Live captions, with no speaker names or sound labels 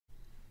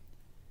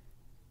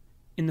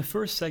In the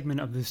first segment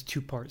of this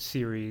two-part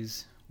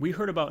series, we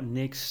heard about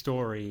Nick's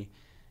story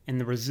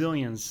and the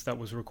resilience that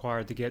was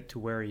required to get to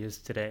where he is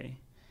today.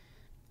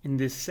 In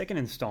this second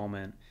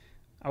installment,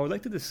 I would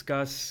like to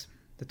discuss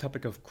the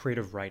topic of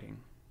creative writing.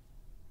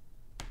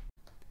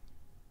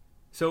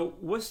 So,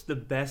 what's the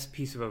best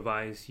piece of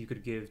advice you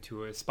could give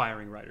to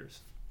aspiring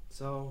writers?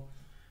 So,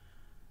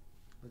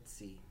 let's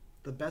see.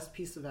 The best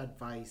piece of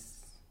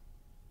advice,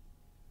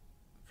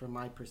 from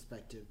my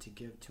perspective, to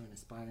give to an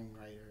aspiring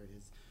writer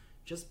is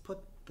just put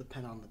the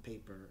pen on the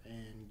paper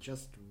and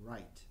just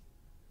write.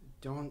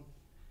 Don't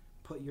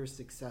put your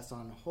success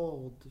on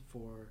hold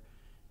for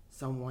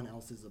someone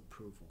else's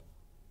approval.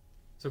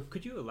 So,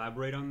 could you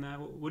elaborate on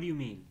that? What do you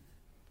mean?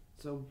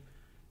 So,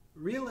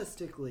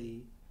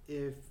 realistically,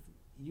 if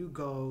you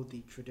go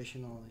the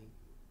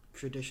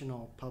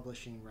traditional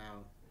publishing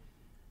route,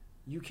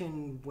 you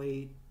can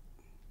wait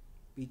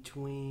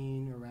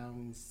between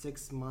around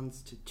 6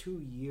 months to 2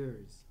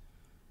 years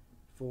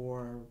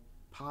for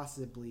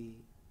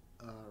possibly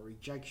a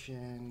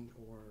rejection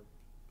or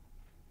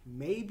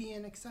maybe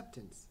an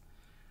acceptance.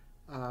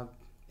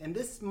 And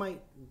this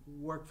might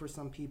work for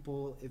some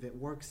people. If it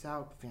works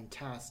out,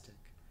 fantastic.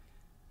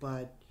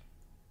 But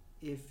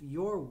if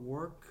your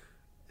work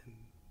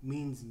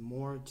means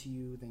more to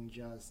you than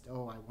just, I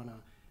want to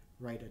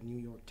write a New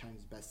York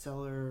Times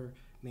bestseller,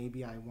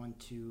 maybe I want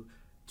to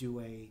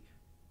do a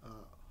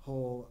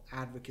whole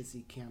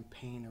advocacy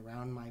campaign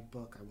around my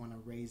book, I want to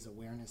raise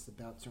awareness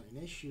about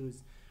certain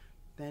issues,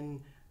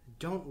 then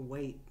don't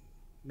wait.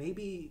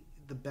 Maybe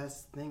the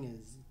best thing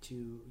is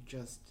to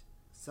just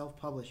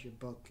self-publish your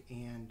book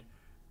and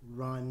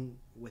run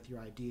with your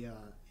idea,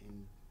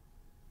 and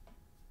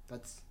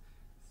that's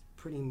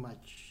pretty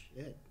much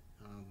it.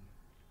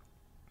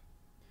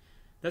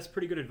 That's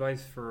pretty good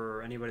advice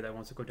for anybody that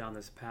wants to go down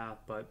this path,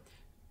 but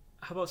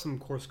how about some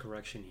course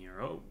correction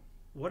here?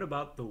 What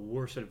about the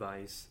worst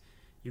advice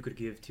you could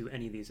give to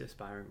any of these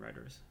aspiring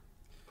writers?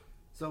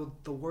 So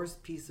the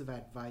worst piece of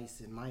advice,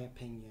 in my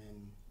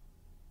opinion,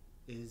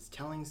 is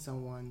telling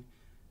someone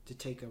to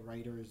take a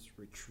writer's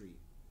retreat.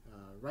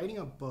 Writing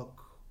a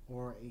book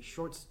or a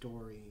short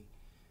story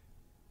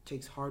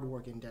takes hard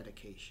work and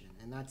dedication,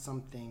 and that's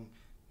something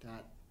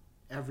that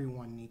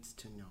everyone needs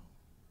to know.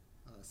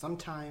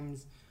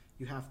 Sometimes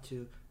you have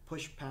to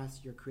push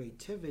past your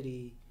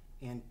creativity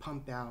and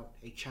pump out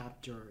a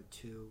chapter or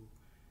two,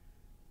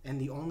 and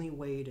the only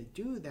way to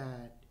do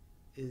that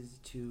is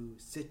to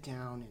sit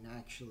down and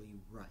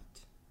actually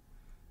write.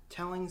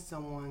 Telling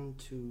someone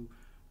to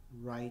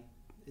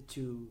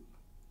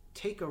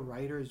take a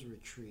writer's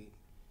retreat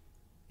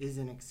is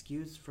an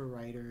excuse for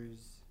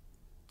writers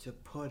to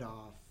put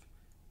off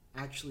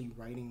actually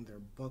writing their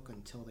book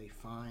until they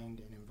find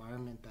an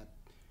environment that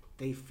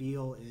they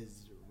feel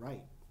is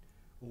right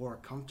or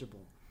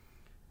comfortable.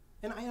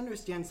 And I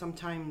understand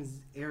sometimes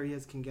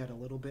areas can get a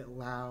little bit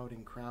loud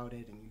and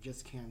crowded and you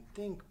just can't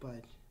think,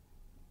 but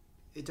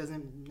it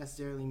doesn't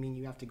necessarily mean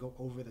you have to go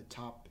over the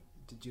top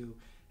to do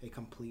a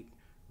complete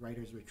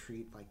writer's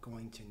retreat like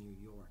going to New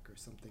York or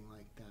something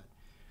like that.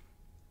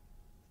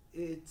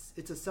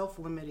 It's a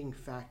self-limiting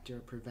factor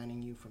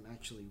preventing you from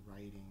actually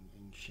writing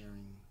and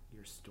sharing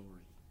your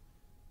story.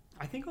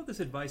 I think all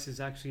this advice is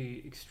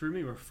actually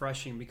extremely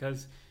refreshing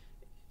because,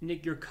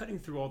 Nick, you're cutting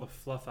through all the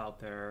fluff out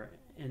there,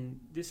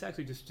 and this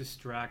actually just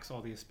distracts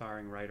all the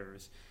aspiring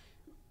writers.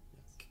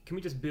 Yes. Can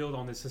we just build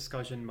on this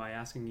discussion by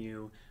asking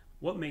you,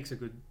 what makes a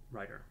good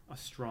writer, a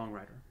strong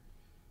writer?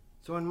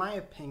 So in my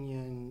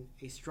opinion,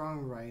 a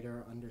strong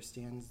writer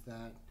understands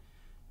that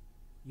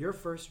your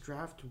first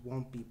draft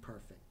won't be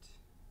perfect.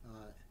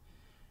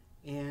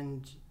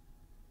 And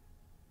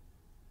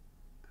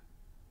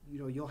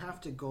you'll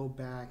have to go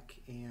back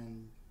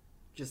and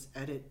just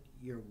edit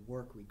your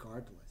work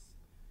regardless.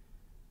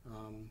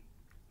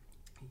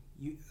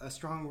 A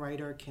strong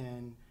writer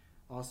can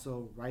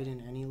also write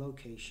in any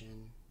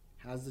location,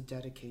 has the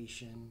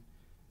dedication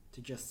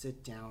to just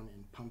sit down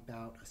and pump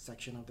out a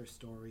section of their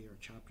story or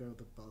chapter of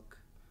the book.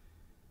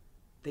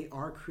 They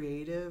are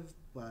creative,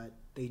 but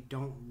they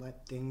don't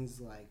let things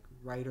like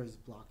writer's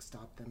block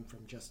stop them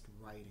from just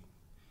writing.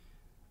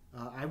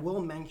 I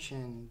will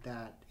mention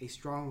that a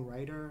strong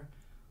writer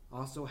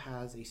also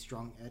has a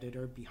strong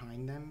editor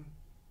behind them.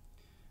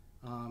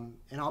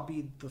 And I'll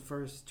be the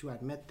first to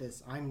admit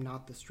this, I'm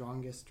not the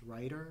strongest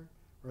writer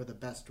or the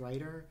best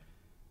writer,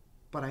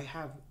 but I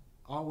have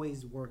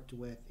always worked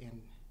with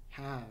and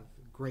have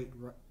great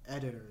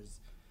editors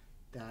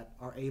that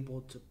are able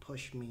to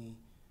push me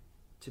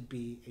to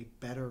be a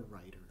better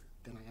writer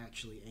than I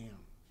actually am.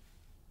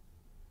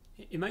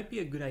 It might be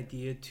a good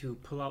idea to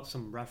pull out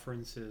some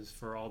references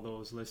for all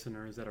those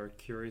listeners that are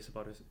curious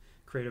about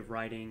creative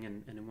writing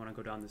and want to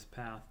go down this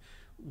path.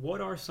 What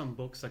are some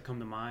books that come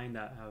to mind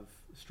that have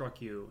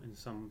struck you in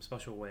some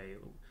special way?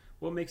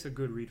 What makes a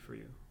good read for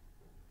you?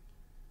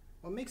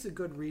 What makes a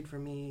good read for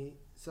me?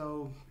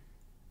 So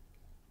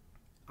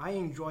I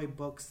enjoy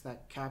books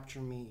that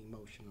capture me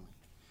emotionally.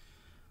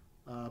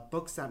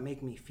 Books that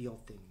make me feel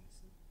things.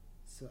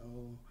 So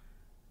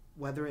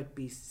whether it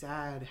be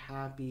sad,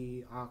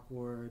 happy,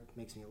 awkward,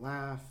 makes me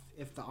laugh,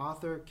 if the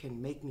author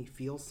can make me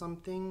feel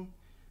something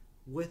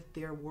with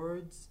their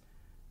words,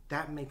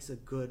 that makes a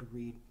good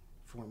read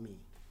for me.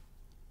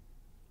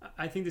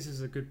 I think this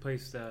is a good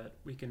place that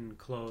we can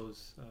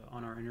close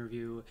on our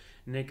interview.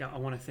 Nick, I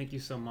want to thank you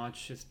so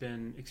much. It's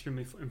been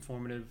extremely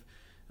informative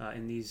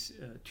in these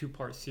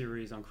two-part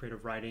series on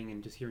creative writing,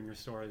 and just hearing your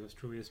story was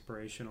truly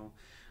inspirational.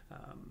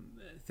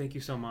 Thank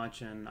you so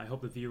much, and I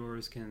hope the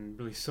viewers can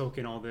really soak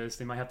in all this.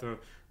 They might have to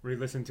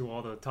re-listen to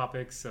all the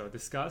topics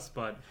discussed,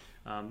 but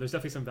there's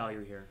definitely some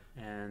value here.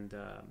 And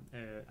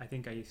I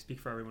think I speak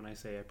for everyone when I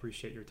say I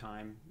appreciate your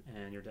time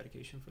and your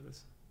dedication for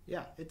this.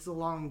 Yeah, it's a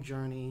long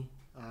journey.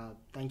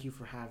 Thank you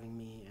for having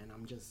me, and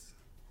I'm just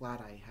glad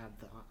I have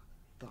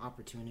the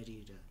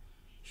opportunity to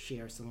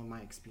share some of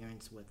my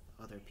experience with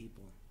other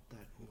people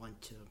that want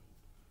to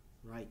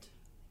write.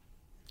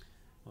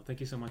 Well, thank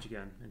you so much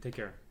again, and take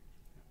care.